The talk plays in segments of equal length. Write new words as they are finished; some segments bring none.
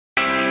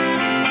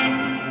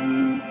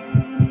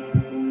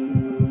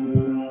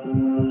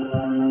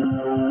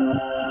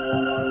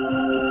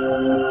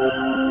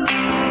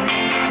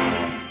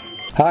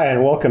Hi,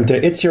 and welcome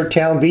to It's Your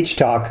Town Beach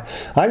Talk.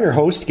 I'm your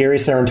host, Gary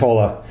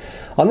Sarantola.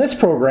 On this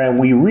program,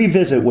 we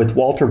revisit with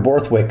Walter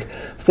Borthwick,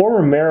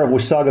 former mayor of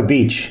Wasaga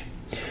Beach.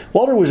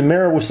 Walter was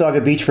mayor of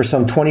Wasaga Beach for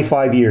some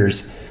 25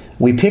 years.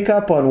 We pick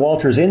up on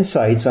Walter's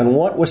insights on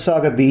what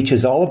Wasaga Beach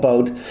is all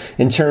about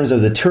in terms of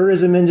the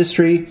tourism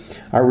industry,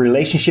 our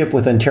relationship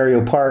with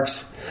Ontario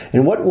Parks,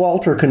 and what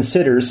Walter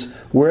considers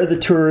where the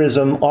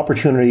tourism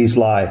opportunities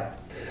lie.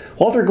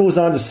 Walter goes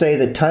on to say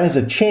that times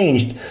have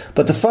changed,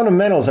 but the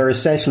fundamentals are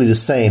essentially the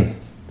same.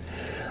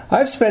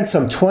 I've spent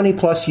some 20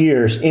 plus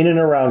years in and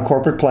around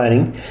corporate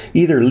planning,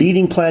 either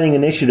leading planning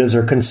initiatives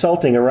or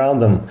consulting around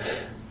them.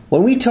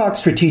 When we talk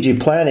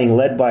strategic planning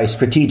led by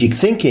strategic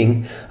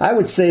thinking, I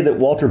would say that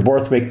Walter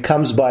Borthwick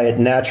comes by it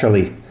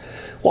naturally.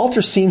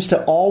 Walter seems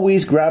to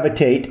always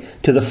gravitate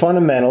to the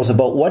fundamentals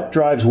about what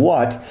drives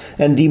what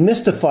and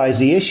demystifies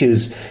the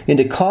issues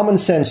into common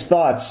sense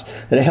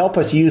thoughts that help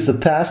us use the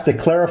past to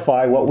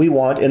clarify what we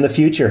want in the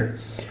future.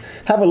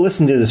 Have a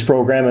listen to this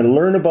program and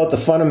learn about the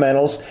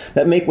fundamentals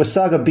that make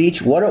Wasaga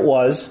Beach what it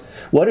was,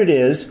 what it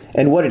is,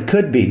 and what it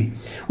could be.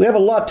 We have a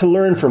lot to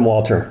learn from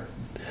Walter.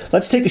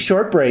 Let's take a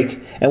short break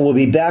and we'll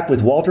be back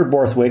with Walter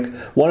Borthwick,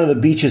 one of the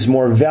beach's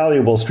more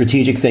valuable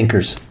strategic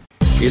thinkers.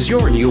 Is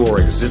your new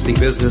or existing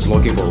business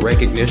looking for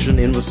recognition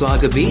in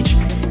Wasaga Beach?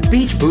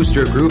 Beach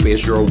Booster Group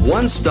is your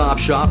one-stop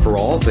shop for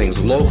all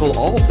things local,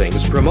 all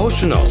things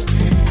promotional.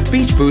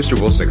 Beach Booster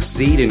will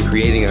succeed in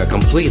creating a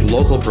complete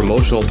local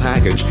promotional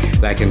package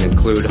that can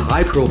include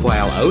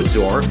high-profile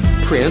outdoor,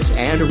 print,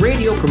 and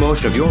radio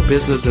promotion of your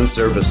business and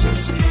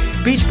services.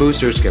 Beach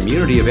Booster's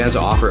community events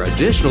offer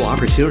additional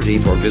opportunity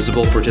for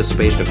visible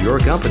participation of your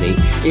company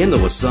in the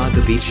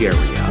Wasaga Beach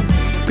area.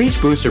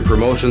 Beach Booster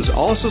Promotions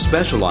also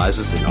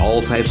specializes in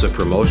all types of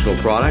promotional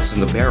products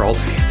and apparel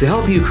to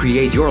help you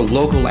create your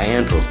local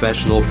and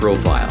professional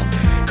profile.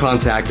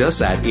 Contact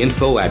us at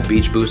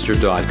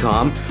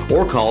info@beachbooster.com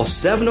or call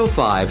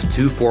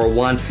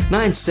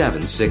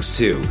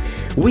 705-241-9762.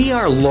 We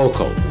are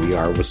local. We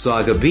are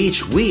Wasaga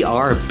Beach. We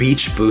are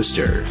Beach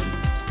Booster.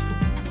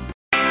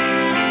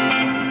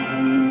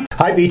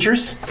 Hi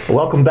Beachers,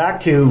 welcome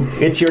back to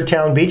It's Your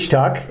Town Beach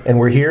Talk, and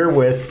we're here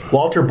with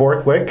Walter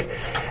Borthwick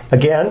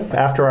again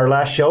after our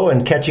last show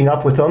and catching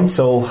up with him.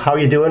 So how are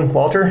you doing,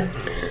 Walter?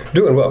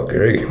 Doing well,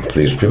 Gary.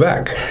 Pleased to be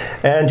back.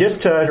 And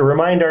just to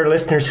remind our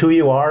listeners who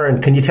you are,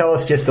 and can you tell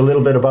us just a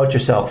little bit about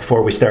yourself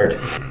before we start?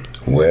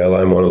 Well,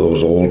 I'm one of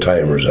those old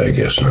timers, I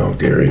guess now,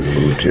 Gary.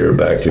 Moved here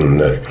back in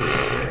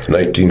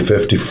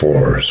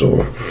 1954,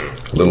 so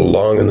a little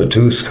long in the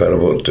tooth, got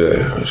about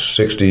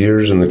 60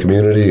 years in the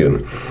community,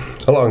 and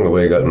along the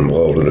way got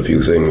involved in a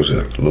few things,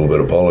 a little bit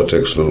of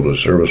politics, a little bit of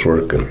service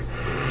work, and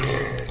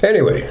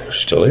anyway,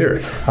 still here.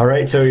 All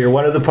right, so you're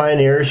one of the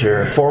pioneers. You're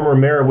a former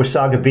mayor of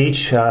Wasaga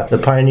Beach, the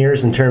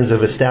pioneers in terms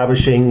of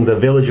establishing the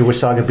village of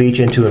Wasaga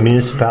Beach into a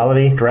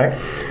municipality, correct?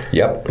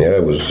 Yep, yeah,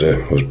 it was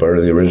part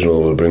of the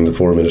original to bring the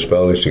four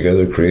municipalities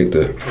together, create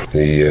the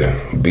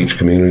beach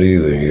community,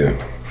 the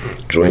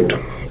joint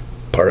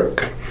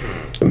park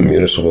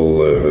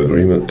municipal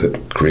agreement that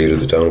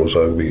created the town of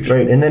Wasaga Beach.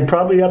 Right, and then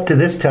probably up to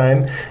this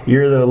time,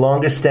 you're the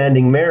longest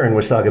standing mayor in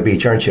Wasaga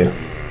Beach, aren't you?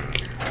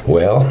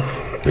 Well,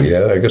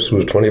 yeah, I guess it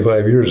was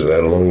 25 years of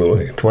that along the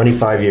way.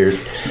 25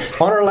 years.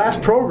 On our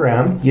last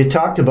program, you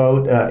talked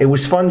about it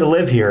was fun to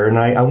live here, and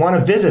I want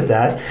to visit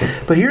that.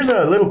 But here's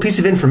a little piece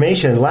of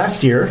information.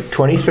 Last year,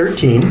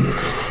 2013,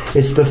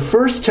 it's the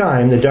first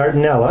time the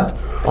Dardanella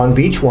on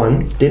Beach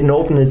 1 didn't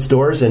open its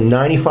doors in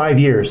 95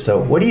 years. So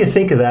what do you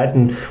think of that,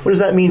 and what does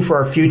that mean for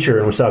our future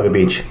in Wasaga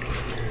Beach?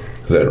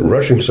 That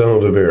rushing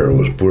sound of air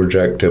was poor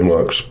Jack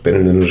Timlock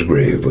spinning in his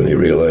grave when he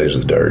realized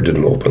the Dard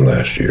didn't open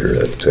last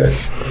year.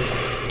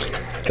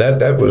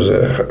 That was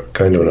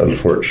kind of an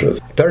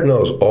unfortunate.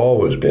 Dardanelle has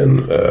always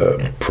been a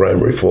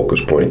primary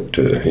focus point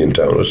in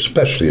town,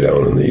 especially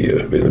down in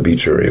the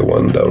beach area,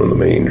 down in the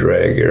main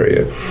drag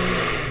area.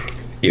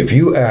 If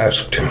you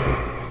asked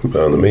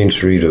on the main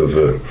street of,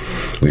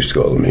 we used to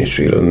call it the main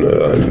street,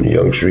 on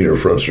Yonge Street or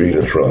Front Street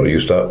in Toronto, you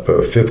stop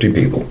 50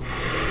 people,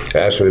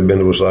 ask them if they've been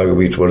to Wasaga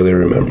Beach, what do they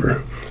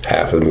remember?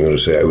 Half of them are going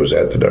to say, I was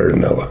at the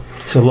Dardanella.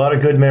 So a lot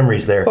of good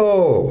memories there.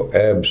 Oh,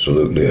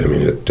 absolutely. I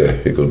mean, it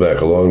goes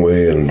back a long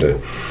way, and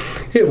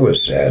it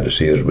was sad to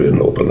see it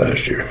didn't open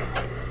last year.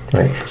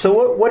 Right. So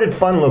what did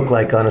fun look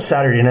like on a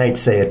Saturday night,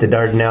 say, at the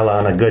Dardanella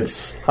on a good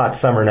hot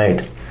summer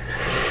night?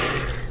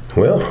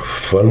 Well,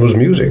 fun was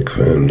music,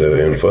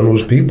 and fun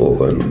was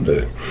people, and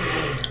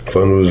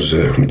fun was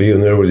being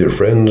there with your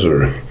friends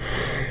or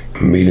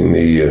meeting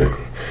the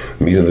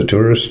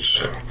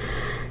tourists.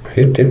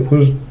 It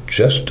was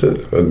just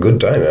a good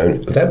time. I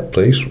mean, that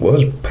place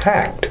was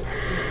packed.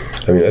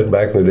 I mean, that's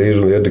back in the days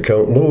when they had to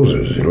count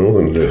noses,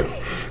 and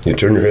you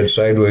turn your head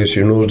sideways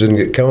so your nose didn't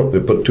get counted. They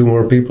put two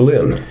more people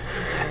in.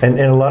 And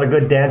a lot of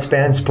good dance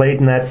bands played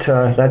in that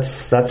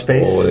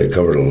space? Oh, they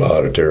covered a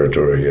lot of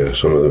territory, yeah.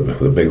 Some of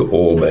the big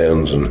old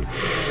bands, and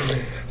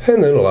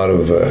then a lot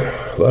of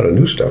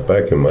new stuff.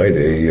 Back in my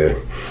day,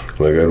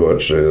 like I'd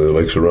watch the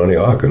likes of Ronnie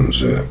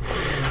Hawkins.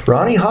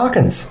 Ronnie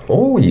Hawkins?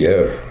 Oh,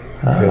 yeah.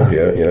 Yeah.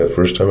 The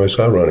first time I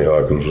saw Ronnie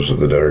Hawkins was at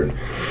the Dard.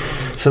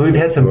 So we've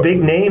had some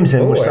big names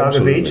in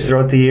Wasaga Beach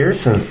throughout the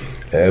years.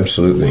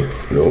 Absolutely.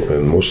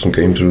 And most of them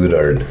came through the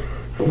Dard.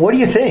 What do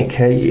you think?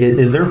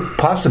 Is there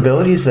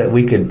possibilities that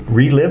we could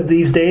relive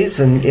these days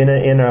in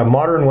a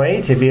modern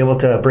way to be able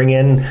to bring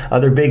in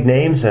other big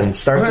names and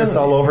start this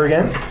all over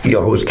again? You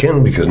always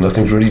can, because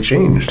nothing's really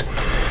changed.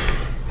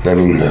 I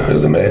mean,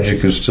 the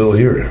magic is still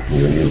here.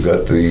 You've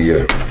got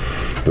the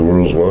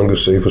world's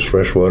longest, safest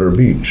freshwater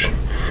beach.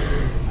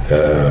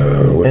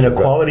 And a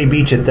quality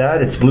beach at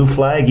that. It's Blue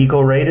Flag,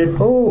 eco-rated.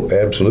 Oh,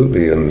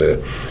 absolutely. And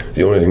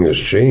the only thing that's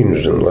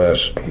changed in the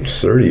last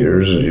 30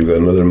 years is you've got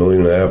another 1.5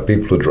 million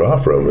people to draw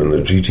from in the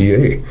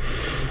GTA.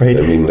 Right.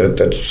 I mean,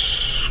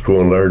 that's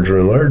growing larger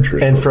and larger.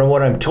 And from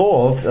what I'm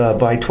told,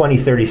 by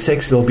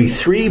 2036, there'll be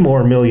 3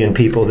 more million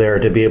people there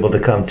to be able to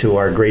come to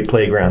our great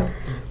playground.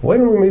 Why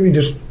don't we maybe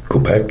just go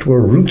back to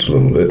our roots a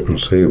little bit and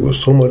say it was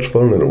so much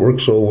fun and it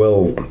worked so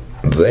well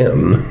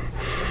then?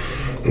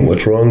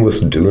 What's wrong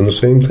with doing the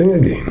same thing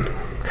again?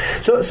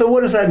 So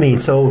what does that mean?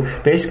 So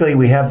basically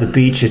we have the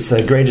beach. It's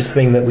the greatest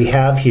thing that we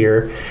have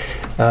here.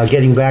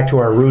 Getting back to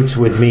our roots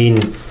would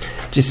mean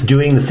just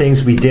doing the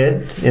things we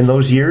did in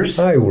those years?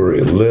 I worry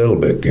a little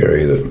bit,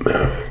 Gary, that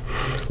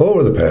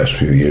over the past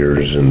few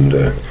years and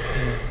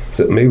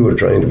that maybe we're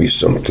trying to be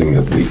something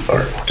that we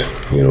aren't,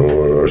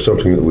 or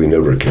something that we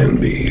never can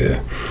be.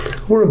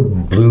 We're a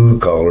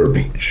blue-collar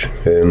beach,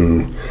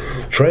 and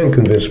try and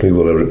convince me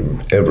we'll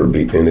ever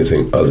be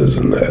anything other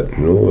than that.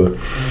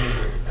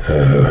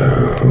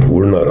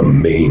 We're not a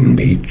Maine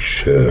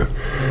beach. We're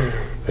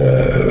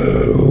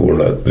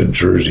not the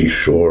Jersey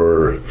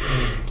Shore.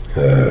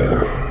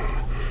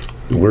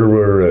 We're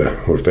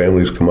where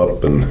families come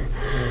up and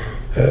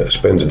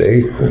spend a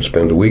day and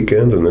spend a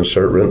weekend and then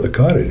start renting a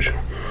cottage.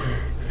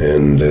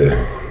 And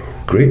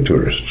great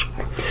tourists.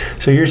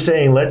 So you're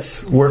saying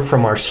let's work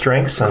from our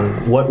strengths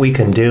on what we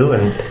can do,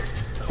 and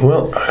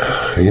well,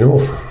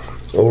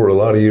 over a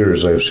lot of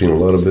years, I've seen a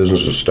lot of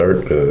businesses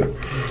start, a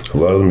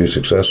lot of them be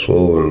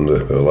successful, and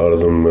a lot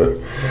of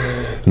them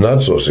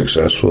not so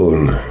successful.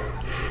 And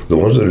the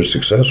ones that are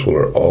successful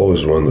are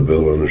always the ones that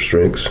build on their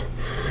strengths.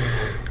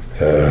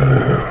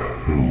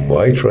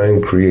 Why try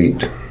and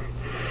create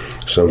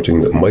something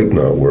that might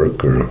not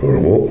work or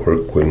won't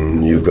work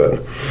when you've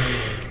got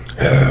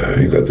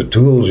the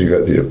tools, you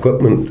got the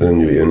equipment,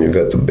 and you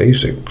got the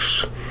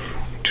basics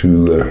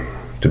to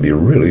be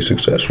really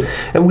successful.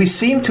 And we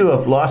seem to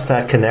have lost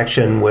that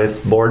connection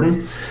with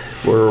Borden,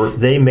 where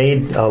they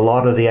made a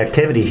lot of the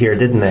activity here,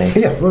 didn't they?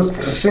 Yeah, well,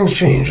 things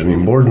changed. I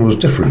mean, Borden was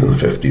different in the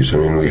 50s. I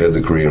mean, we had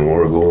the Korean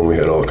War going, we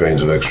had all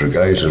kinds of extra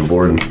guys in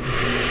Borden.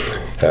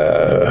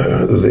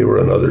 They were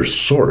another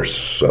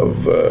source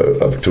of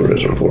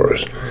tourism for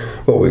us.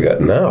 What we got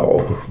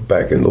now,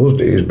 back in those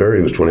days,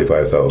 Barrie was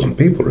 25,000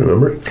 people,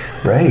 remember?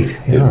 Right,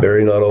 yeah. Is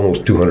Barrie not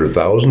almost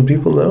 200,000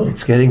 people now?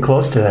 It's getting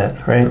close to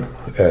that, right?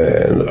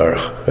 And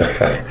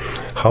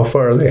how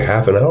far are they?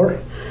 Half an hour?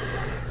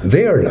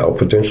 They are now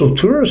potential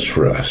tourists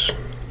for us.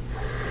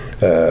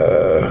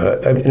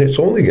 I mean, it's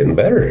only getting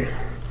better.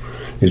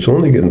 It's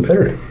only getting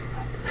better.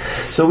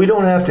 So we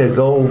don't have to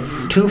go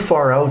too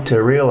far out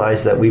to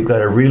realize that we've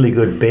got a really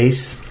good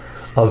base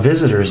of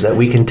visitors that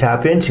we can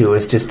tap into.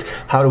 It's just,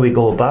 how do we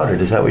go about it?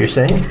 Is that what you're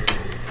saying?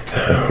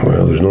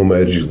 Well, there's no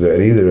magic to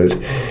that either.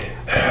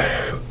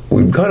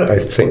 We've got to, I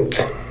think,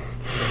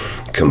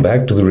 come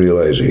back to the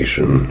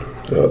realization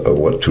of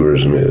what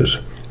tourism is.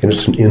 And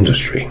it's an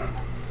industry.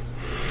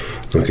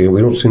 Okay,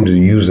 we don't seem to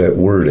use that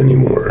word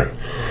anymore.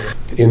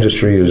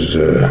 Industry is...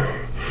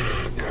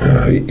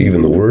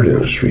 even the word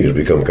industry has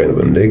become kind of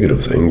a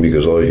negative thing,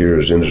 because all you hear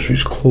is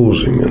industries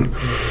closing, and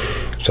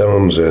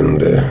towns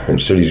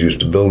and cities used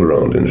to build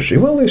around industry.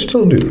 Well, they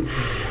still do,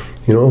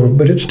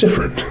 but it's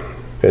different.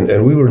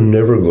 And we were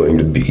never going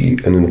to be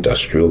an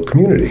industrial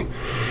community.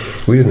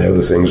 We didn't have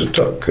the things it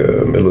took.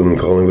 Midland and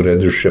Collingwood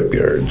had their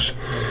shipyards.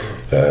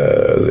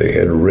 They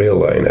had rail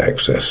line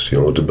access,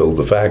 to build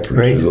the factories,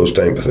 right. Those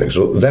type of things.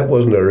 So that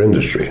wasn't our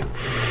industry.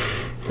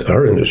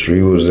 Our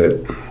industry was that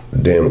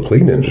damn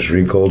clean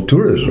industry called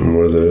tourism,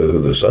 where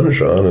the sun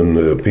shone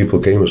and people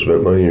came and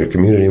spent money in your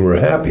community and were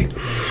happy.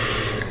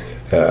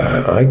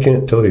 I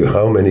can't tell you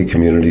how many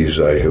communities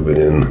I have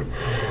been in.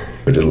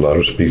 I did a lot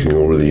of speaking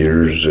over the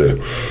years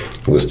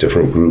with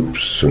different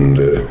groups and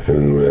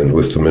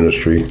with the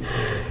ministry.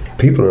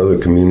 People in other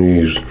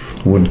communities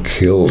would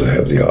kill to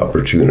have the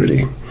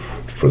opportunity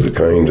for the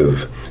kind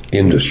of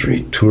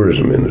industry,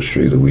 tourism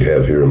industry, that we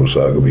have here in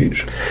Wasaga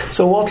Beach.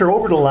 So, Walter,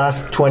 over the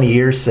last 20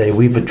 years, say,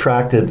 we've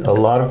attracted a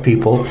lot of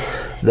people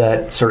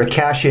that sort of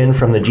cash in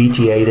from the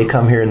GTA. They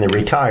come here and they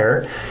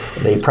retire.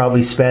 They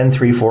probably spend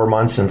 3-4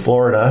 months in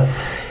Florida.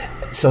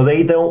 So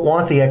they don't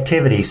want the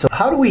activity. So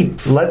how do we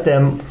let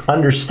them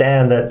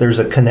understand that there's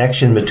a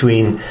connection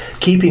between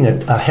keeping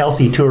a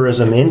healthy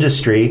tourism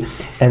industry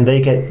and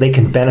they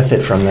can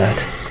benefit from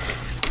that?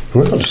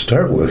 Well, to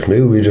start with,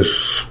 maybe we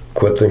just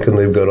quit thinking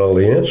they've got all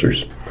the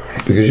answers.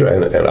 Because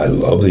and I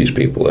love these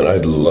people, and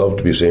I'd love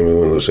to be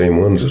one of the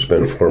same ones that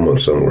spend 4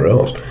 months somewhere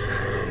else.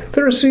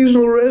 They're a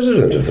seasonal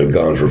resident if they're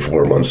gone for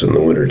 4 months in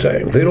the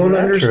wintertime. They don't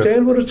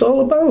understand what it's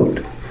all about.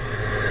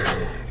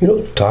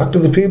 Talk to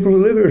the people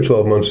who live here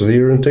 12 months of the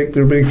year and take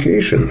their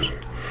vacations.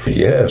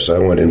 Yes, I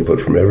want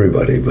input from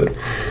everybody, but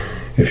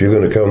if you're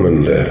going to come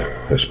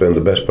and spend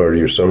the best part of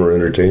your summer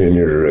entertaining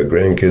your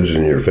grandkids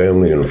and your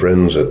family and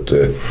friends at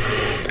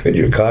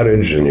your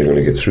cottage, and you're going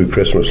to get through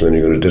Christmas and then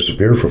you're going to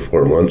disappear for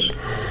 4 months,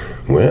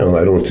 well,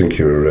 I don't think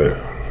you're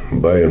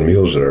buying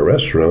meals at our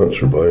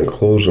restaurants or buying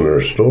clothes in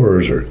our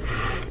stores or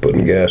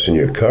putting gas in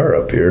your car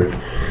up here.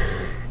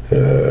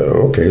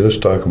 Okay, let's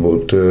talk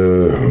about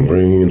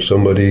bringing in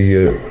somebody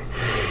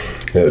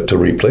to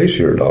replace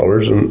your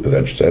dollars, and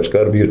that's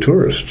got to be a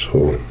tourist.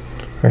 So.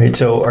 Right,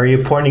 so are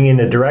you pointing in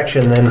the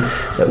direction then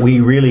that we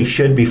really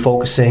should be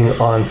focusing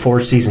on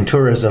four-season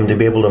tourism to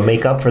be able to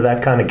make up for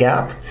that kind of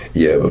gap?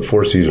 Yeah, but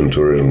four-season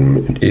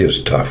tourism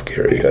is tough,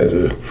 Gary.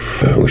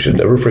 We should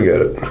never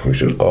forget it. We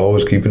should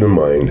always keep it in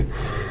mind.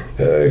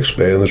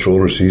 Expand the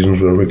shoulder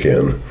seasons when we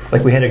can.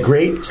 Like we had a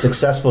great,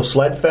 successful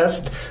sled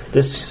fest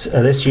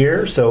this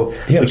year, so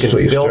we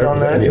can build on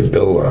that. And you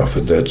build off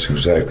it. That's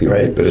exactly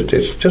right. But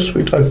it's just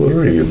what we talked about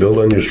earlier. You build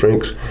on your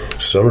strengths.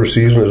 Summer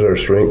season is our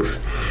strength.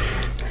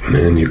 And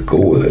then you go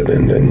with it,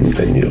 and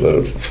you let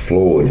it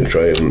flow, and you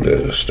try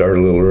and start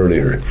a little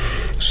earlier,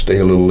 stay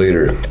a little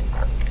later.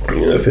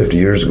 50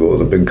 years ago,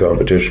 the big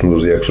competition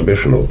was the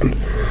Exhibition Open.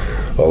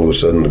 All of a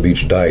sudden, the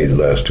beach died the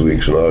last 2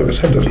 weeks in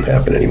August. That doesn't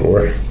happen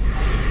anymore.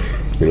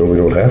 We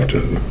don't have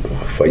to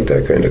fight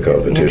that kind of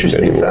competition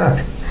Interesting anymore.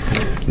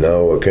 Fact.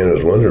 Now,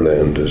 Canada's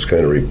Wonderland has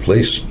kind of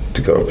replaced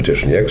the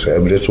competition the X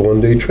had, but it's a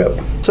one-day trip.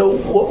 So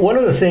one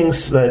of the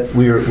things that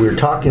we were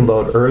talking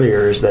about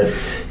earlier is that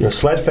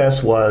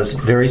Sledfest was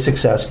very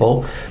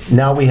successful.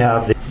 Now we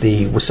have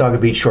the Wasaga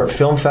Beach Short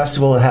Film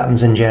Festival that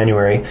happens in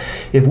January.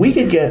 If we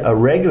could get a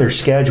regular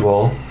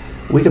schedule,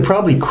 we could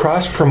probably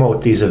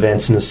cross-promote these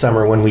events in the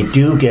summer when we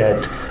do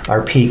get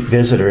our peak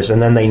visitors,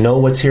 and then they know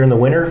what's here in the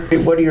winter.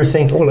 What are your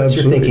thinking? Well, what's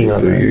your thinking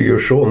on that? You're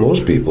showing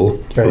those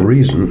people a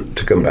reason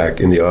to come back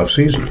in the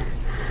off-season.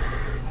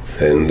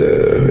 And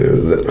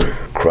the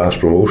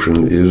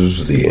cross-promotion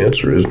is the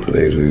answer, isn't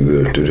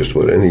it? To just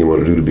about anything you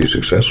want to do to be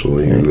successful.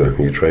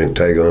 You try and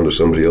tag on to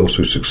somebody else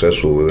who's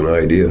successful with an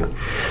idea.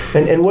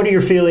 And what are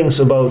your feelings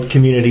about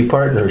community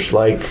partners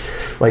like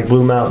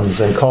Blue Mountains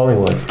and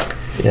Collingwood?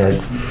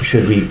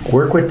 Should we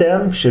work with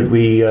them? Should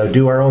we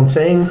do our own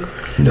thing?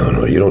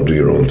 No, you don't do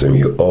your own thing.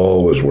 You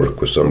always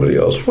work with somebody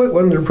else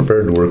when they're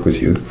prepared to work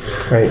with you.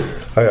 Right.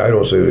 I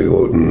don't say we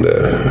go out and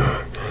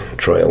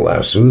try and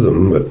lasso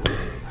them, but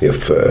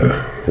if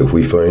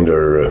we find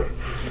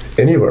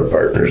any of our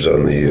partners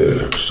on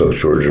the South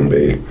Georgian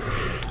Bay,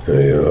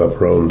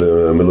 up around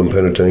Midland,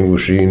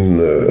 Penetanguishene,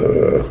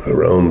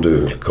 around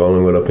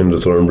Collingwood, up into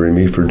Thornbury,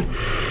 Meaford,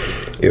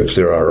 if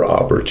there are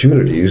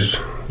opportunities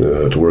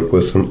to work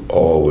with them,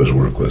 always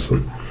work with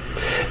them.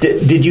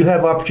 Did you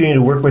have opportunity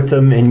to work with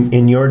them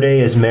in your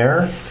day as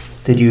mayor?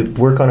 Did you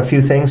work on a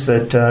few things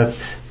that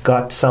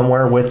got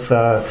somewhere with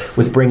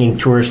bringing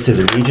tourists to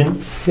the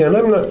region? Yeah, and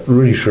I'm not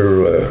really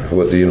sure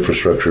what the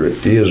infrastructure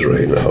is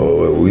right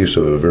now. We used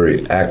to have a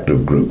very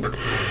active group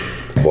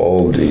of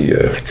all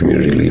the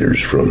community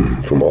leaders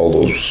from all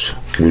those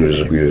communities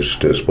that we just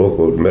spoke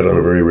about, met on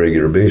a very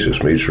regular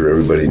basis, made sure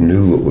everybody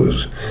knew what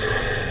was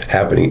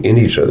happening in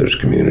each other's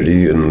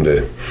community, and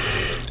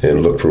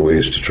look for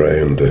ways to try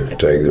and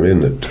tag them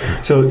in.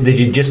 So did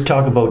you just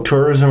talk about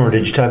tourism, or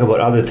did you talk about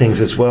other things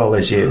as well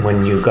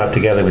when you got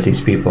together with these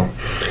people?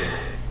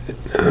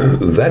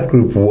 That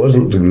group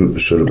wasn't the group that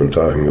should have been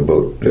talking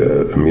about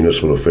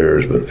municipal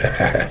affairs, but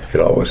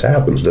it always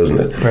happens, doesn't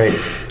it? Right.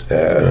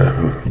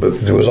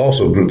 But there was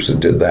also groups that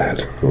did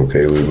that.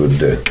 Okay, we would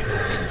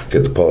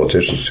get the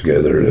politicians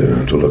together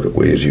to look at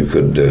ways you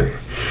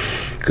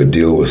could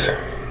deal with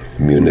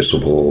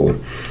municipal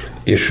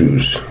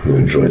issues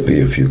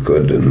jointly, if you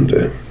could, and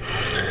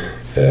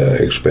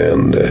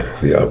expand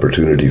the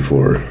opportunity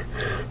for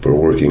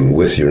working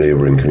with your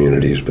neighboring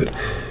communities. But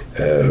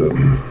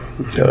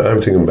I'm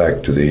thinking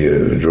back to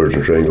the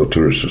Georgian Triangle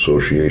Tourist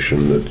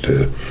Association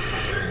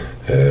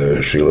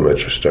that Sheila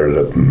Metcha started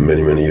up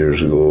many, many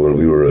years ago, and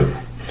we were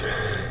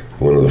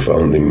one of the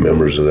founding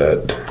members of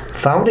that.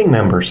 Founding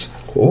members?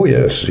 Oh,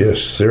 yes,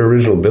 their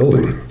original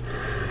building.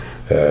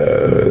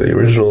 The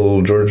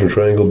original Georgian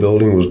Triangle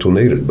building was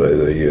donated by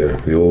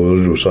the old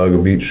village of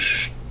Wasaga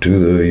Beach to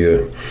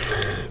the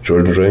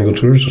Georgian Triangle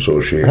Tourist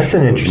Association. That's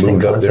an interesting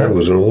concept. Moved up there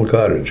was an old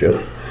cottage,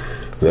 yeah.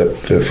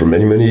 That for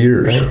many, many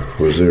years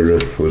was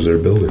their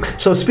building.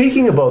 So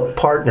speaking about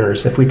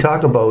partners, if we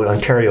talk about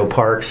Ontario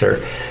Parks,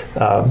 or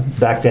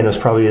back then it was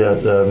probably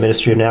the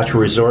Ministry of Natural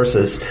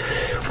Resources,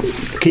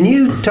 can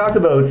you talk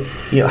about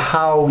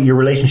how your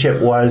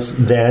relationship was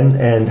then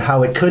and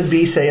how it could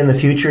be, say, in the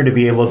future to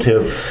be able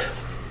to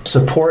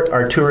support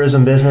our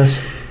tourism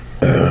business?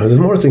 The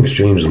more things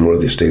change, the more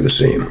they stay the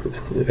same.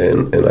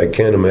 And I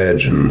can't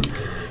imagine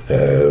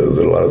that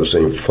a lot of the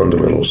same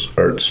fundamentals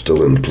aren't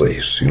still in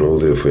place.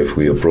 If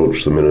we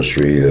approach the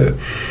ministry,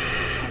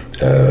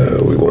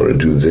 we want to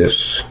do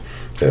this,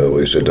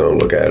 We sit down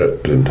and look at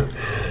it, and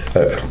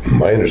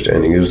my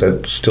understanding is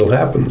that still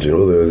happens.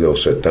 They'll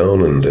sit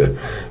down and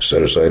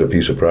set aside a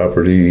piece of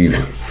property,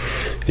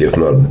 if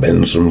not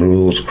bend some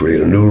rules,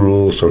 create a new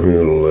rule, something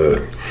that'll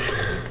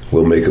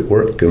will make it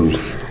work, and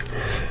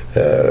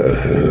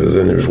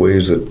then there's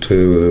ways that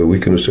we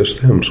can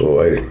assist them.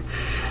 So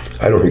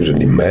I don't think there's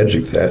any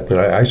magic to that, and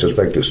I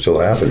suspect it's still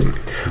happening.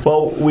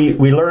 Well, we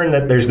learned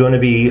that there's going to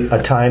be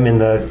a time in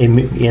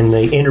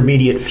the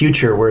intermediate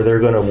future where they're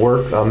going to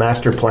work a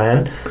master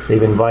plan.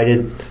 They've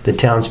invited the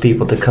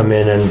townspeople to come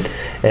in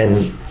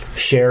and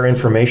share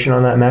information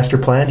on that master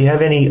plan. Do you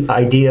have any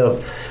idea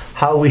of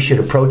how we should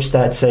approach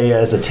that, say,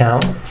 as a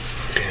town?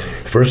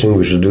 First thing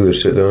we should do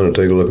is sit down and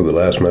take a look at the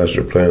last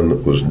master plan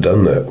that was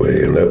done that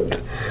way, and that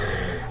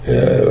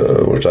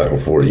we're talking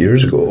 40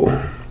 years ago.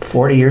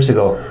 40 years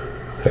ago.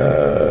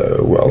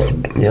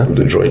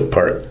 The joint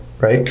park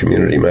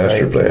community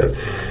master plan.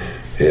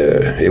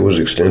 It was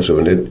extensive,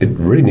 and it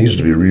really needs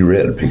to be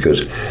reread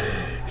because,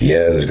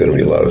 there's going to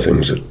be a lot of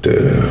things that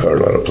are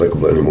not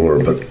applicable anymore,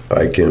 but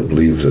I can't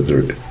believe that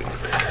there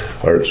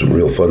aren't some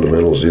real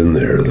fundamentals in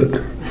there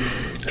that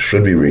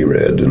should be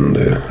reread, and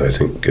I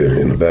think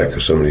in the back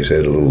of somebody's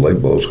head a little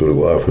light bulb's going to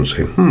go off and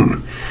say,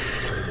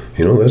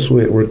 that's the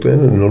way it worked then,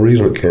 and no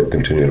reason it can't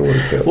continue to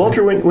work that way.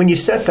 Walter, when you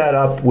set that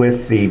up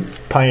with the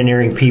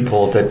pioneering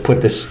people that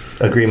put this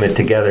agreement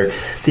together,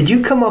 did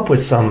you come up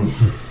with some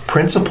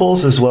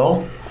principles as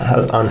well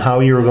on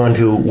how you were going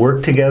to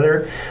work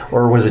together,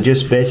 or was it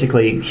just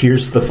basically,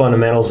 here's the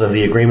fundamentals of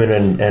the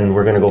agreement and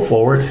we're going to go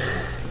forward?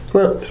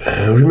 Well,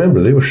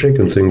 remember, they were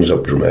shaking things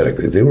up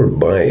dramatically. They were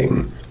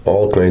buying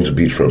all kinds of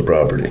beachfront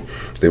property.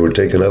 They were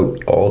taking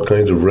out all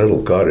kinds of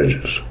rental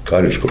cottage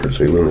courts.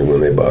 When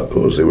they bought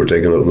those, they were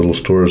taking out little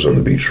stores on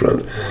the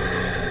beachfront.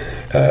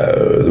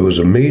 There was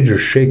a major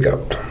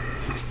shake-up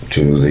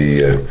to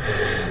the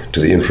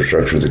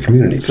infrastructure of the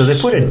community. So they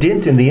put a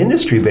dent in the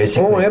industry,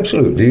 basically. Oh,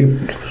 absolutely.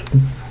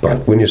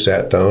 But when you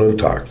sat down and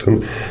talked to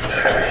them,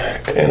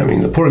 and I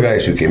mean, the poor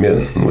guys who came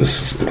in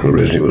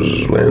originally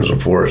was Lands and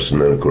Forests,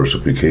 and then of course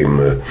it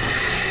became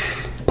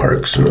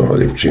Parks.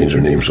 They've changed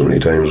their name so many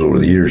times over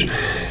the years.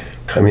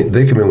 I mean,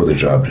 they came in with a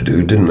job to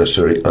do, didn't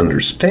necessarily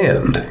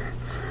understand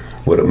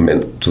what it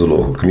meant to the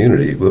local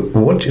community. But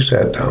once you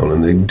sat down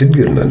and they did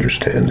get an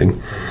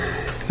understanding,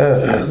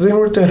 they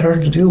weren't that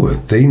hard to deal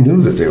with. They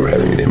knew that they were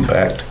having an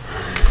impact,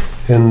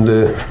 and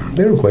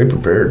they were quite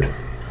prepared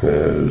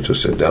to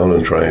sit down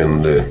and try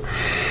and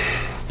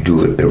do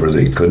whatever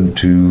they could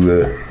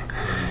to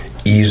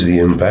ease the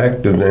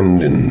impact, and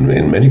then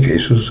in many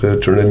cases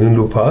turn it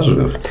into a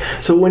positive.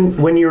 So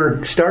when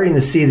you're starting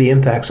to see the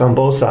impacts on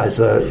both sides,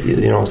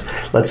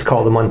 let's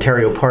call them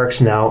Ontario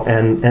Parks now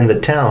and the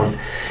town,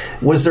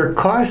 was there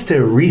cause to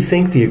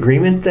rethink the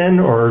agreement then,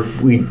 or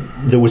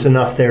there was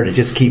enough there to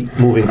just keep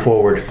moving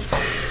forward?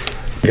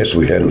 Yes,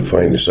 we hadn't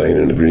finally signed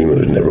an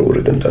agreement. It never would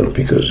have been done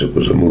because it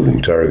was a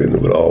moving target and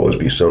there would always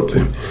be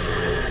something.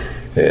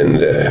 And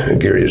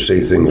Gary, to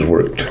say things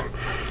worked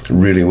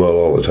really well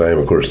all the time,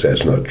 of course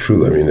that's not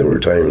true. I mean, there were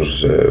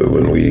times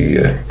when we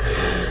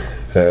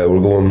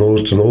were going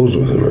nose to nose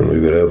with them, and we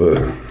would have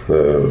a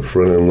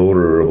front end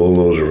loader or a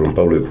bulldozer from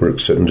Public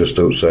Works sitting just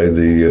outside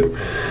the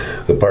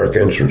park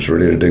entrance,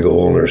 ready to dig a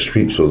hole in our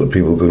street so that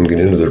people couldn't get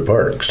into their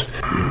parks.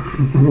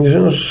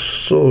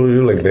 So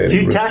you're like bandy roosters. A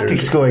few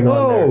tactics going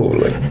on there. Oh,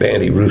 like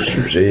bandy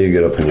roosters. Hey, you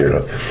get up on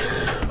your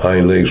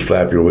hind legs,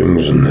 flap your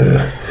wings, and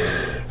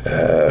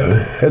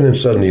then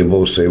suddenly you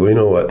both say, well, you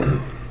know what?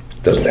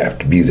 It doesn't have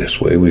to be this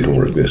way. We can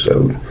work this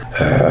out.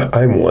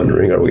 I'm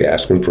wondering, are we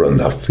asking for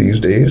enough these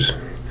days?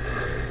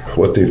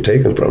 What they've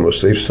taken from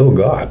us, they've still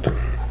got.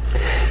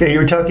 Yeah, you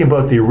were talking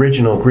about the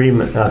original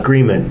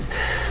agreement.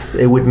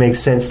 It would make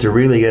sense to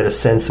really get a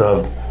sense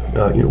of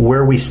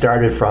where we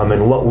started from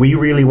and what we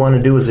really want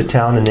to do as a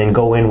town, and then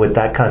go in with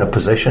that kind of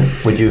position.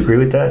 Would you agree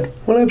with that?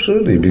 Well,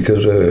 absolutely,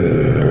 because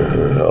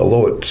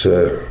although it's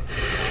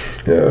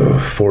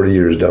 40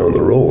 years down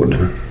the road,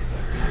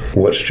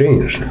 what's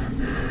changed?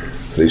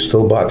 They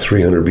still bought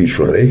 300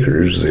 beachfront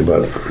acres. They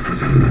bought,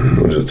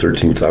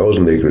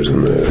 13,000 acres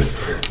in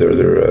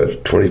they're a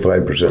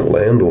 25%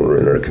 landowner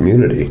in our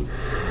community.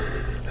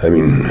 I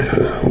mean,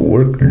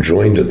 we're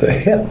joined at the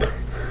hip.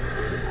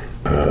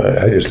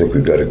 I just think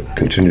we've got to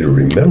continue to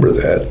remember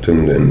that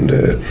and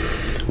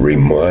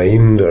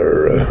remind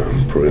our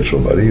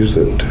provincial buddies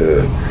that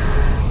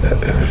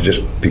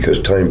just because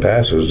time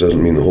passes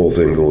doesn't mean the whole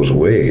thing goes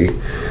away.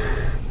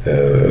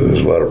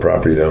 There's a lot of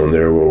property down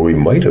there where we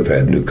might have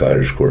had new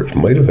cottage courts,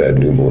 might have had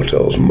new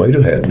motels, might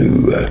have had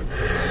new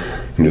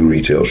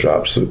retail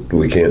shops that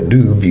we can't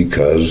do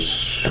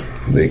because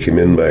they came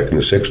in back in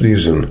the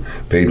 60s and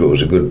paid what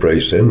was a good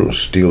price then. It was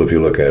steal if you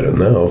look at it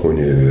now when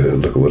you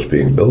look at what's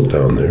being built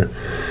down there.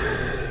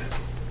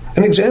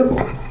 An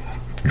example,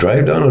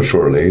 drive down a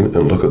shore lane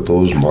and look at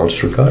those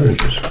monster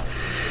cottages.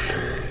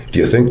 Do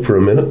you think for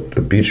a minute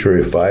that Beach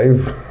Area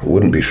 5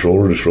 wouldn't be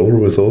shoulder to shoulder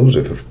with those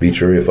if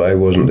Beach Area 5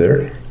 wasn't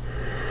there?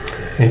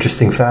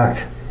 Interesting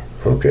fact.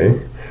 Okay.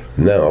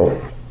 Now,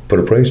 put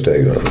a price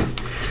tag on them.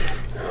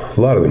 A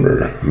lot of them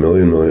are $1.5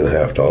 million.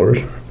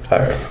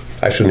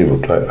 I shouldn't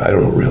even, I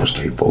don't know real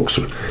estate folks,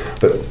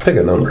 but pick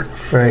a number.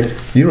 Right.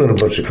 You run a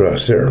bunch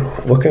across there,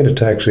 what kind of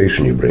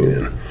taxation you bring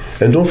in?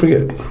 And don't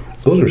forget,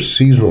 those are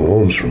seasonal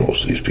homes for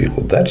most of these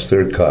people. That's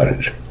their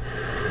cottage.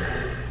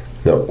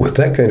 Now, with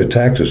that kind of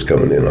taxes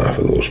coming in off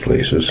of those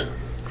places,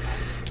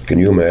 can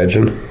you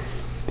imagine,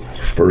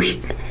 first,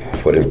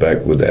 what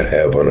impact would that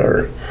have on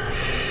our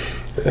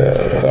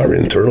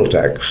internal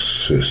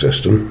tax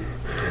system?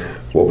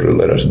 What would it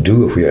let us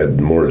do if we had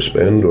more to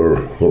spend, or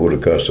what would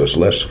it cost us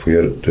less if we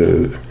had it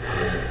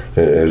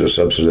as a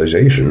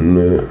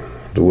subsidization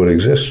that would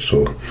exist?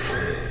 So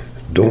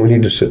don't we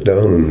need to sit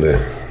down and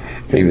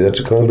maybe that's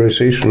a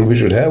conversation we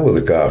should have with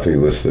a coffee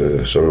with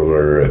some of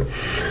our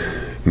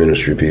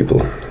ministry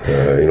people.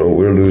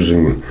 We're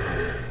losing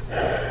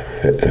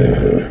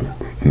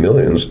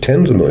millions,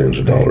 tens of millions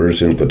of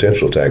dollars in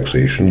potential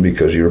taxation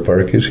because your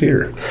park is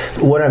here.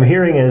 What I'm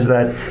hearing is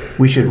that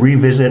we should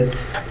revisit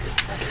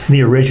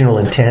the original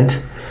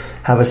intent,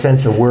 have a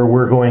sense of where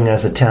we're going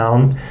as a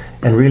town,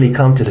 and really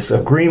come to this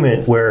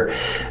agreement where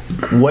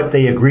what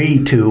they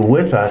agree to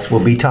with us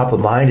will be top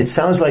of mind. It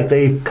sounds like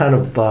they've kind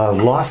of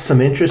lost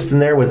some interest in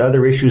there with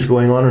other issues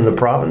going on in the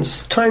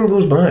province. Time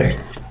goes by.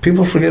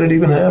 People forget it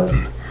even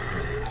happened.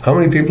 How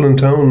many people in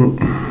town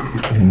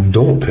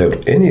don't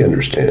have any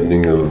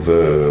understanding of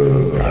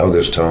how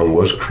this town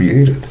was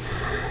created?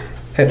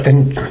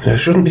 And it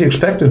shouldn't be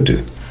expected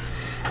to.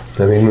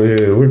 I mean,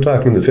 we're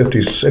talking the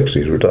 50s and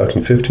 60s. We're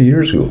talking 50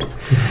 years ago.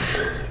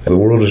 The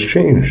world has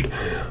changed.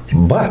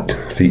 But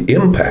the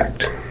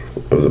impact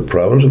of the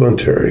province of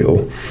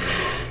Ontario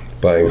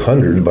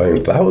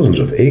buying thousands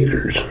of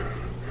acres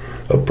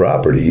of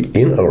property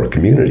in our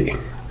community.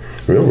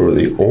 Remember, we're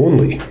the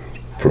only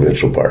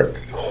provincial park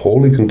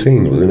wholly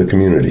contained within a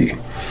community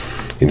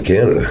in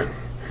Canada.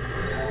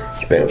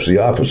 Banff's the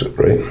opposite,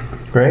 right?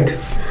 Right.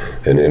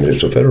 And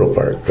it's a federal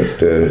park.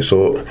 But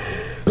so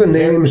the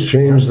names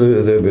change,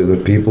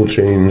 the people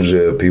change,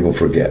 people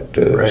forget.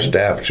 Right.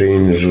 Staff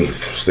change,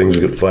 things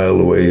get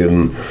filed away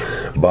in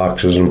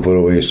boxes and put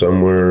away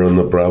somewhere, and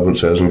the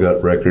province hasn't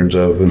got records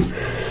of, and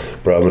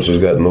province has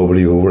got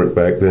nobody who worked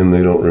back then.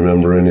 They don't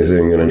remember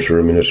anything, and I'm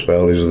sure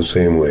municipalities are the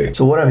same way.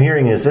 So what I'm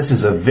hearing is this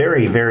is a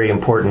very, very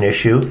important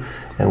issue,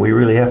 and we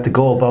really have to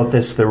go about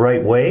this the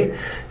right way,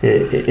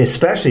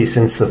 especially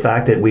since the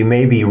fact that we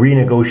may be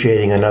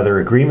renegotiating another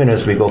agreement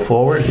as we go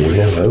forward.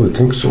 Well, I would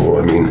think so.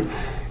 I mean,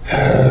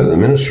 the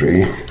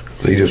ministry,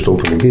 they just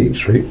open the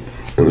gates, right?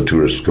 And the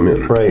tourists come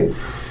in. Right.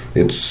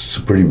 It's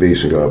a pretty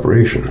basic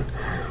operation.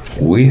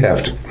 We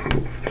have to,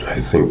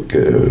 I think,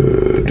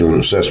 do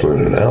an assessment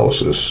and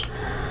analysis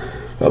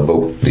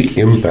about the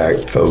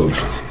impact of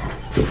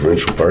the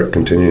provincial park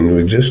continuing to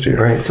exist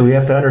here. Right, so we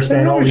have to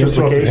understand all the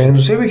implications. And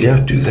say we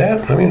can't do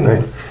that. I mean,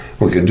 right.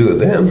 We could do it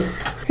then.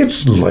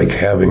 It's like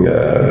having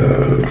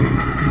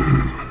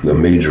a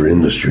major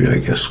industry, I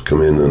guess,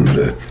 come in and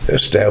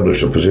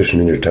establish a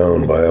position in your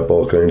town, buy up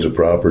all kinds of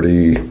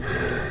property,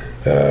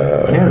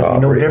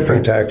 operate,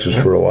 pay taxes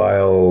for a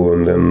while,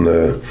 and then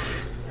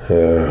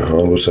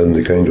all of a sudden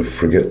they kind of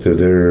forget they're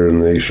there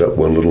and they shut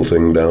one little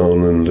thing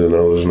down, and now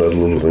there's another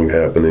little thing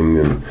happening,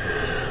 and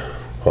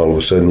all of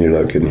a sudden you're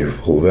not getting your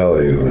full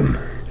value. And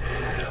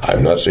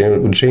I'm not saying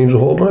it would change a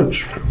whole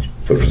bunch,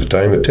 but for the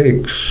time it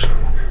takes,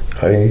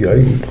 I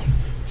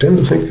tend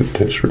to think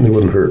it certainly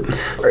wouldn't hurt.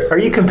 Are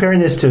you comparing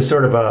this to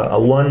sort of a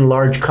one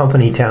large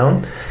company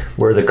town,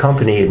 where the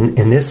company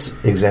in this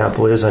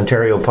example is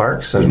Ontario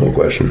Parks? There's no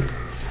question.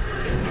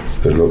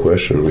 There's no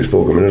question. We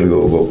spoke a minute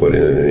ago about what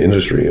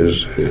industry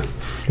is.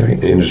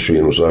 Right. Industry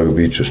in Wasaga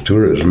Beach is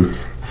tourism.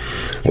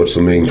 What's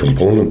the main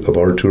component of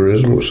our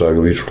tourism?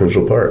 Wasaga Beach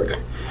Provincial Park.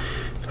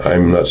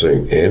 I'm not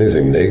saying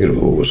anything negative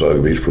about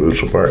Wasaga Beach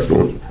Provincial Park.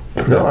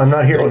 No, I'm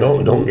not hearing.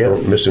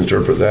 Don't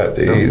misinterpret that.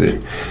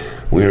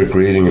 We are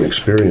creating an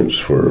experience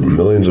for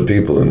millions of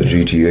people in the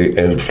GTA,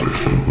 and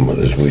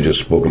as we just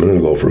spoke a minute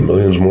ago, for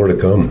millions more to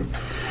come.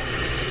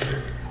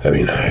 I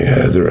mean,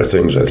 there are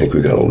things I think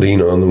we got to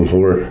lean on them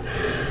for.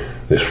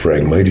 This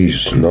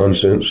Phragmites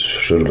nonsense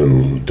should have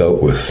been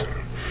dealt with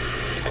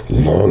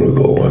long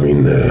ago. I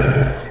mean,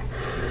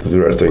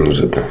 there are things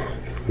that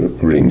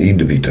really need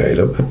to be tied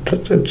up.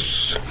 But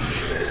let's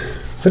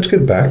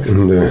get back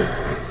and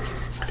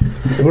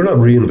we're not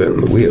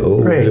reinventing the wheel.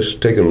 Right. We're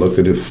just taking a look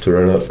at if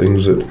there are not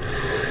things that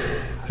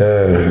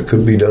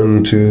could be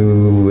done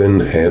to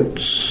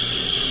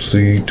enhance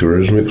the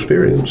tourism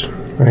experience.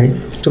 Right.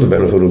 To the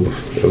benefit of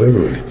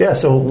everybody. Yeah,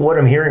 so what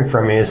I'm hearing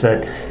from you is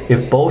that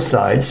if both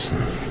sides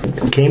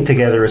came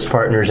together as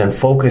partners and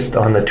focused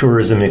on the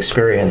tourism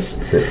experience,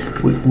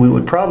 we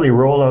would probably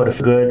roll out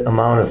a good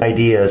amount of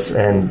ideas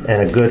and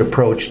a good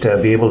approach to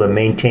be able to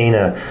maintain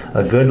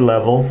a good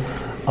level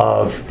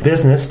of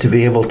business, to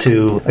be able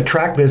to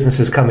attract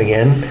businesses coming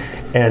in,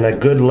 and a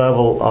good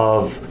level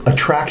of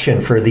attraction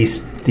for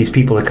these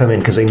people that come in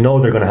because they know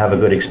they're going to have a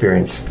good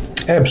experience.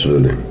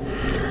 Absolutely.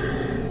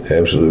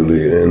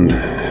 Absolutely. And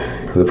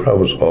the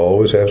province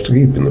always has to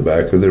keep in the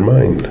back of their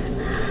mind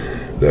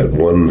that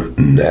one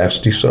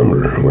nasty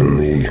summer when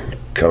the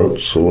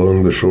counts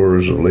along the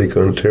shores of Lake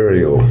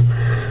Ontario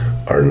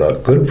are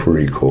not good for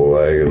E.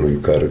 coli, and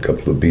we've got a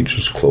couple of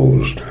beaches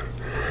closed.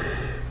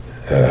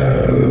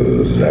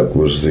 That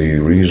was the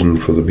reason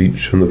for the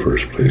beach in the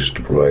first place,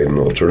 to provide an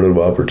alternative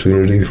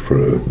opportunity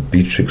for a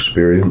beach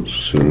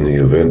experience in the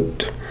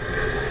event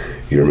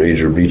your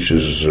major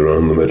beaches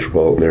around the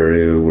metropolitan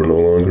area were no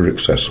longer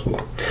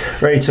accessible.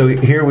 Right, so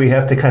here we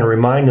have to kind of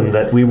remind them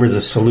that we were the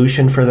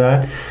solution for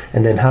that,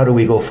 and then how do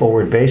we go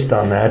forward based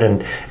on that?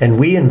 And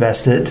we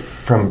invested,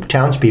 from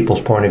townspeople's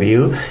point of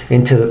view,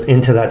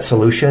 into that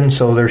solution,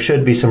 so there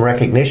should be some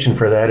recognition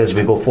for that as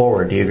we go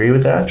forward. Do you agree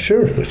with that?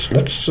 Sure,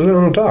 let's sit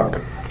down and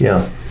talk.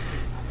 Yeah.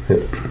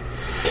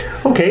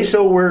 Okay,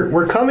 so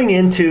we're coming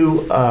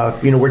into,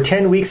 we're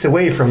 10 weeks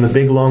away from the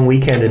big long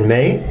weekend in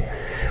May.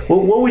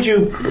 Well, what would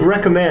you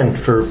recommend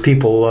for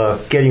people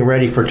getting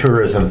ready for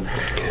tourism?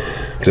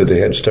 That they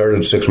had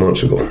started 6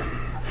 months ago.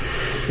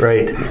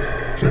 Right.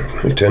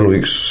 10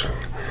 weeks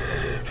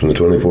from the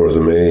 24th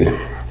of May.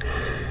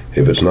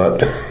 If it's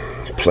not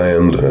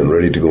planned and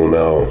ready to go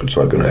now, it's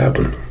not going to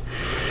happen.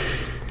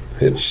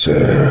 It's in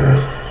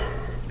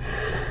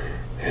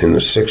the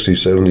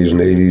 60s, 70s, and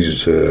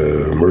 80s,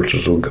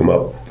 merchants would come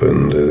up,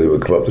 and they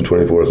would come up the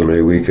 24th of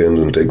May weekend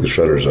and take the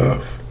shutters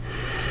off.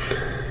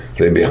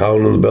 They'd be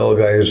hounding the bell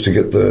guys to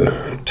get the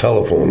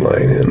telephone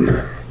line in.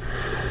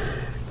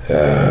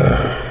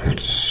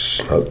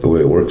 It's not the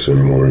way it works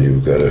anymore.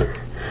 You've got to...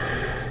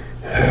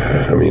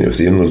 if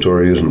the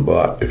inventory isn't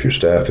bought, if your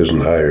staff isn't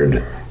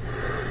hired,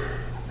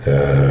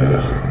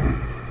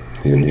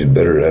 you'd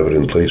better have it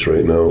in place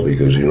right now,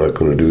 because you're not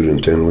going to do it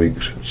in 10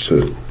 weeks. It's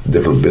a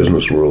different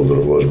business world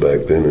than it was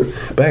back then. And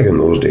back in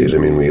those days,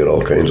 we had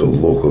all kinds of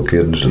local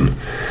kids and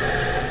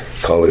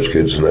college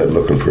kids and that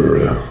looking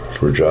for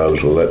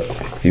jobs. Well,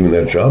 even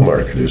that job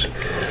market is,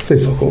 they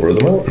look over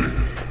the mountain.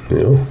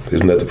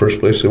 Isn't that the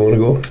first place they want to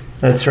go?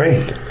 That's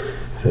right.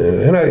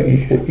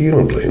 And you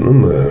don't blame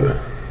them.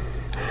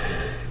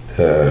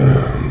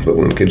 But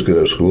when kids get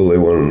out of school, they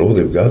want to know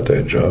they've got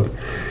that job.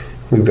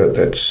 We've got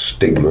that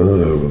stigma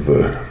of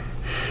a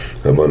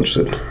bunch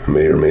that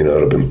may or may not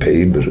have been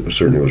paid, but it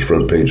certainly was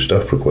front page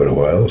stuff for quite a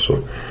while,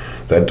 so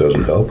that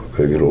doesn't help. We've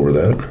got to get over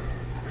that.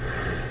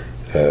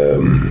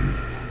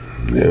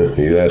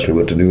 You asked me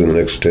what to do in the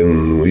next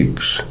 10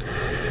 weeks.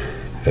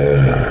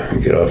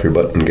 Get off your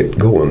butt and get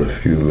going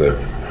if you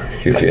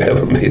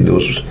haven't made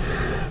those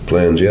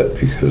plans yet,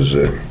 because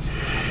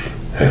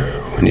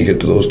when you get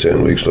to those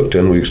 10 weeks, look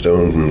 10 weeks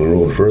down from the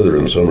road further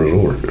and summer's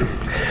over.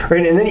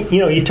 Right, and then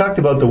you talked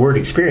about the word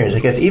experience. I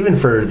guess even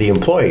for the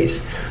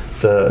employees,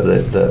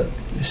 the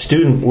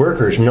student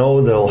workers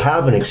know they'll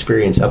have an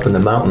experience up in the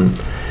mountain.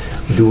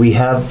 Do we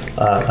have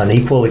an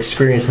equal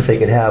experience that they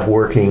could have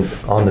working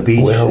on the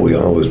beach? Well, we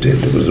always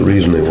did. It was the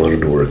reason they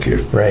wanted to work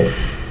here. Right.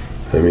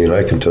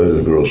 I can tell you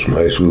the girls from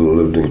high school who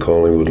lived in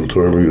Collingwood and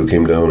Thornbury who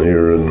came down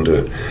here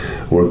and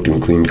worked in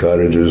clean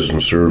cottages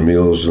and served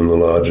meals in the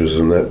lodges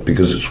and that,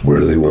 because it's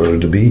where they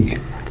wanted to be.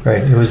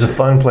 Right. It was a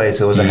fun place.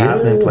 It was a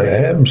happening place.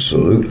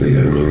 Absolutely.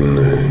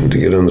 To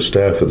get on the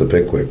staff of the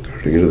Pickwick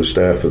or to get on the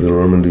staff of the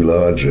Normandy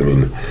Lodge,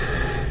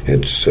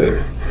 it's...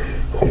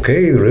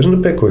 okay, there isn't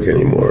a Pickwick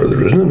anymore,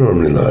 there isn't a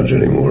Normandy Lodge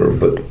anymore,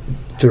 but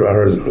there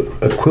are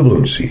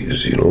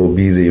equivalencies,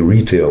 be they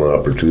retail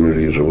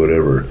opportunities or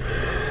whatever.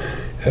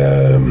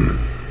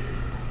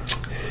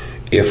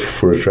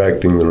 If we're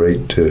attracting the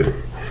right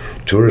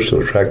tourists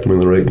and attract them in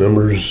the right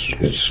numbers,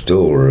 it's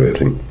still where I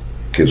think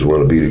kids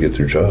want to be to get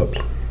their jobs.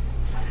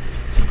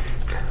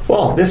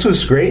 Well, this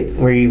was great.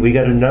 We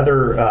got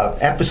another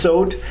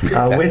episode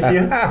with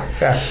you.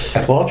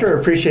 Walter,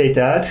 appreciate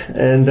that.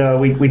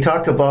 And we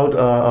talked about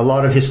a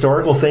lot of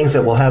historical things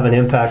that will have an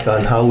impact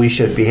on how we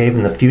should behave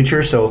in the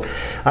future. So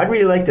I'd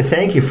really like to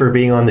thank you for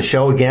being on the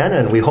show again,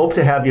 and we hope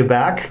to have you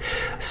back,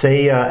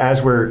 say,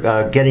 as we're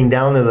getting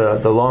down to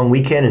the long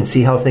weekend and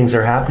see how things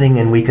are happening,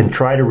 and we can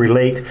try to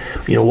relate,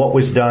 what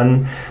was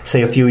done,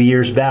 say, a few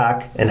years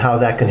back, and how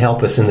that can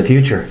help us in the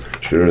future.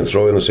 Sure, and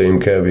throw in the same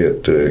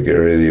caveat,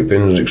 Gary, the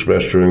opinions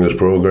expressed during this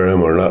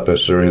program are not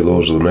necessarily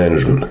those of the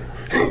management.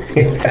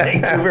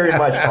 Thank you very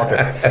much,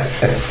 Walter.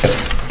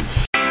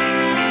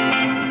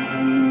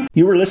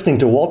 You were listening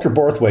to Walter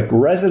Borthwick,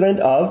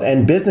 resident of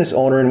and business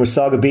owner in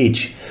Wasaga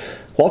Beach.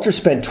 Walter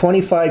spent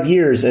 25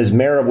 years as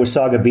mayor of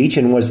Wasaga Beach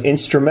and was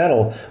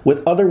instrumental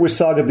with other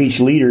Wasaga Beach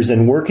leaders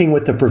in working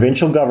with the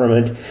provincial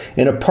government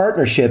in a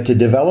partnership to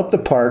develop the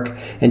park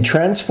and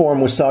transform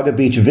Wasaga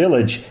Beach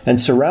Village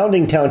and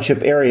surrounding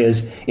township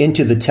areas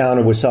into the town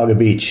of Wasaga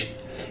Beach.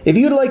 If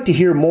you'd like to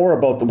hear more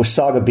about the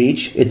Wasaga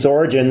Beach, its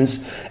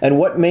origins, and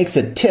what makes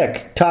it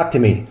tick, talk to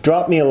me.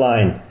 Drop me a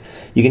line.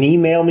 You can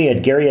email me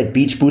at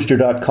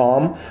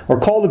gary@beachbooster.com or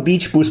call the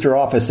Beach Booster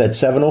office at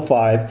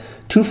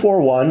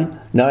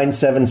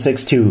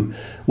 705-241-9762.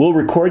 We'll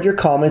record your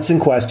comments and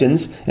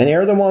questions and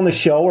air them on the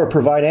show or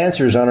provide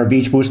answers on our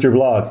Beach Booster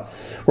blog.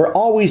 We're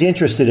always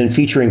interested in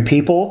featuring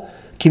people,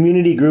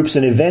 community groups,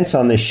 and events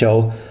on this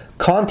show.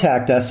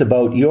 Contact us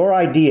about your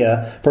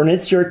idea for an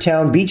It's Your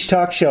Town Beach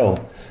Talk show.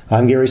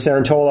 I'm Gary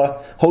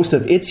Sarantola, host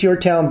of It's Your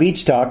Town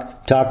Beach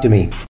Talk. Talk to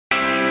me.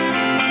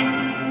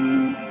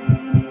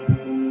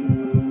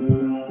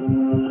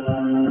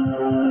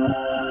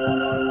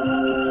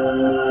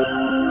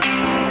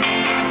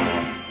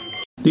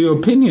 The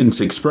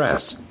opinions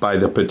expressed by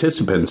the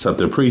participants of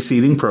the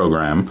preceding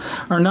program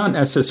are not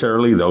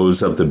necessarily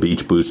those of the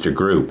Beach Booster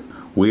Group.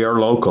 We are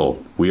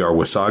local. We are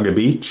Wasaga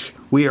Beach.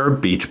 We are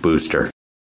Beach Booster.